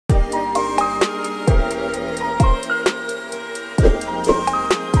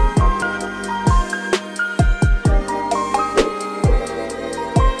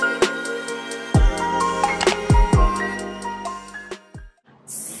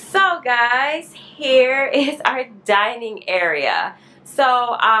guys, here is our dining area.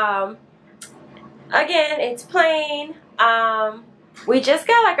 So again, it's plain. We just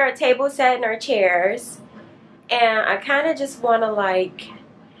got like our table set and our chairs, and I kind of just want to like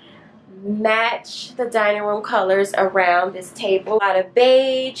match the dining room colors around this table. A lot of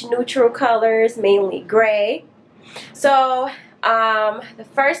beige, neutral colors, mainly gray. So the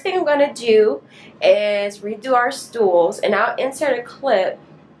first thing I'm going to do is redo our stools, and I'll insert a clip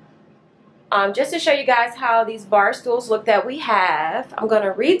just to show you guys how these bar stools look that we have. I'm going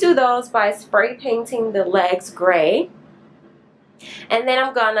to redo those by spray painting the legs gray, and then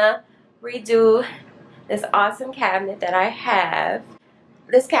I'm going to redo this awesome cabinet that I have.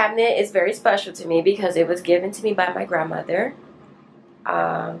 This cabinet is very special to me because it was given to me by my grandmother,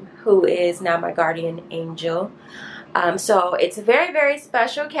 who is now my guardian angel. So it's a very, very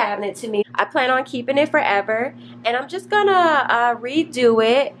special cabinet to me. I plan on keeping it forever, and I'm just gonna redo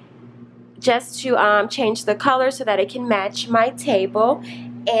it just to change the color so that it can match my table.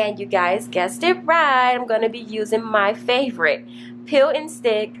 And you guys guessed it right, I'm gonna be using my favorite peel and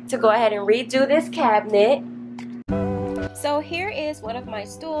stick to go ahead and redo this cabinet. So here is one of my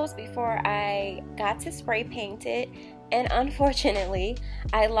stools before I got to spray paint it, and unfortunately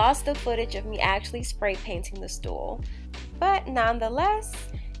I lost the footage of me actually spray painting the stool. But nonetheless,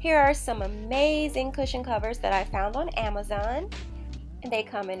 here are some amazing cushion covers that I found on Amazon, and they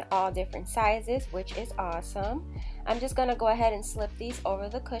come in all different sizes, which is awesome. I'm just gonna go ahead and slip these over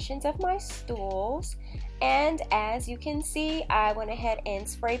the cushions of my stools, and as you can see, I went ahead and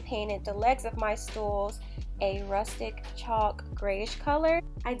spray painted the legs of my stools a rustic chalk grayish color.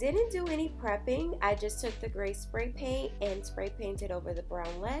 I didn't do any prepping. I just took the gray spray paint and spray painted over the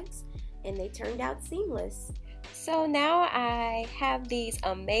brown legs, and they turned out seamless. So now I have these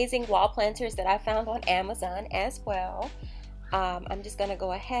amazing wall planters that I found on Amazon as well. I'm just gonna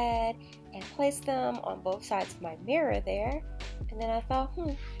go ahead and place them on both sides of my mirror there, and then I thought,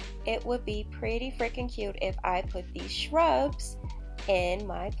 it would be pretty freaking cute if I put these shrubs in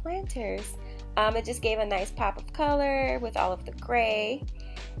my planters. It just gave a nice pop of color with all of the gray,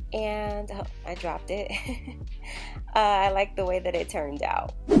 and I dropped it. I like the way that it turned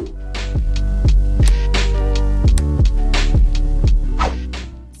out.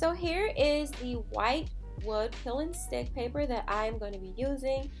 So here is the white wood peel and stick paper that I'm going to be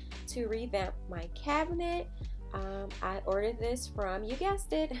using to revamp my cabinet. I ordered this from, you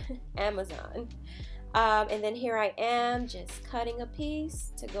guessed it, Amazon. And then here I am just cutting a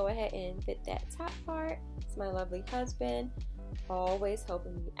piece to go ahead and fit that top part. It's my lovely husband, always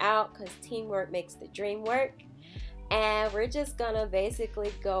helping me out because teamwork makes the dream work. And we're just gonna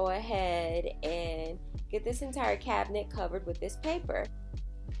basically go ahead and get this entire cabinet covered with this paper.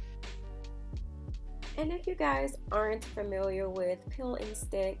 And if you guys aren't familiar with peel and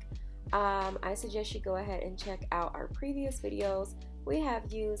stick, I suggest you go ahead and check out our previous videos. We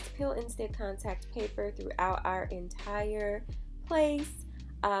have used peel and stick contact paper throughout our entire place,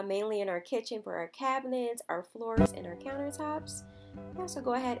 mainly in our kitchen for our cabinets, our floors, and our countertops. Yeah, so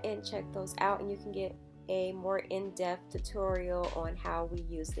go ahead and check those out, and you can get a more in-depth tutorial on how we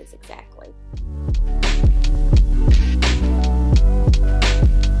use this exactly.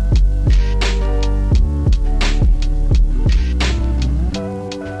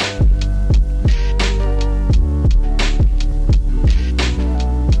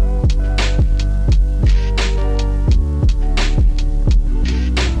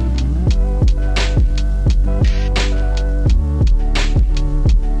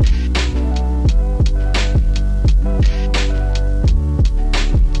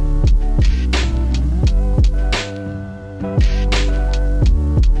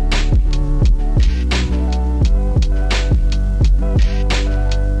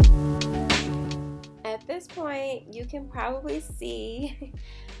 You can probably see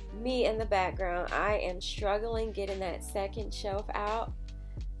me in the background. I am struggling getting that second shelf out,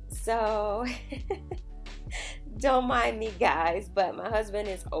 so don't mind me guys, but my husband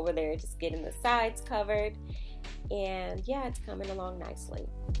is over there just getting the sides covered, and yeah, it's coming along nicely.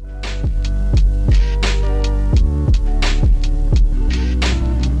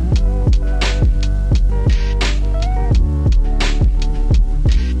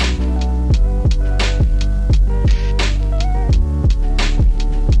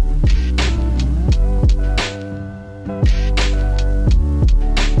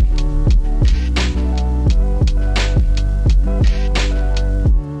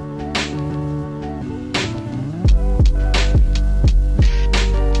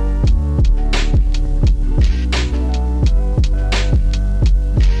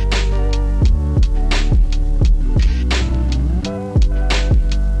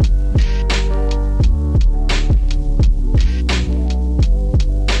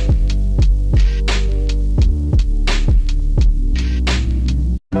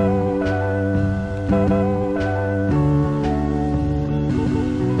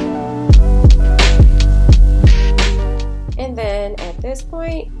 this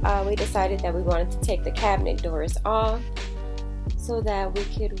point, we decided that we wanted to take the cabinet doors off so that we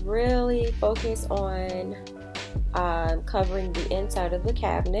could really focus on covering the inside of the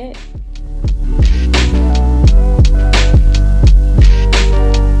cabinet.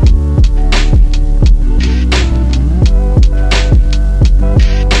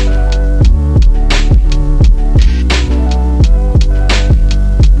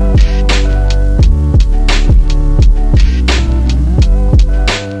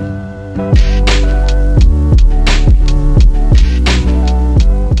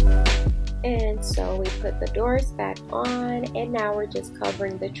 So we put the doors back on, and now we're just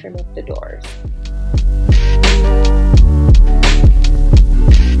covering the trim of the doors.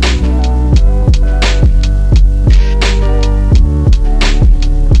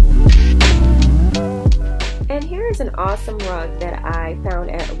 And here is an awesome rug that I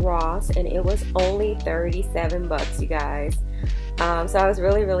found at Ross, and it was only 37 bucks, you guys. So I was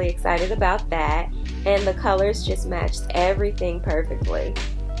really excited about that, and the colors just matched everything perfectly.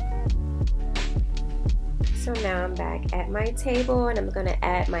 So now I'm back at my table, and I'm going to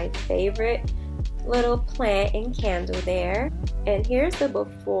add my favorite little plant and candle there. And here's the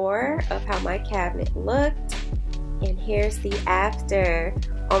before of how my cabinet looked, and here's the after.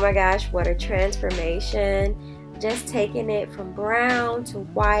 Oh my gosh, what a transformation. Just taking it from brown to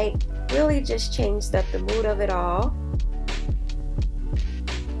white really just changed up the mood of it all.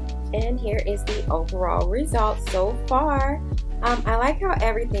 And here is the overall result so far. I like how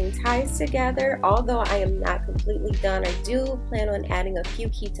everything ties together. Although I am not completely done, I do plan on adding a few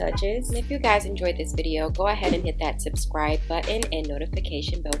key touches. And if you guys enjoyed this video, go ahead and hit that subscribe button and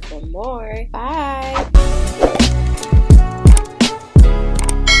notification bell for more. Bye!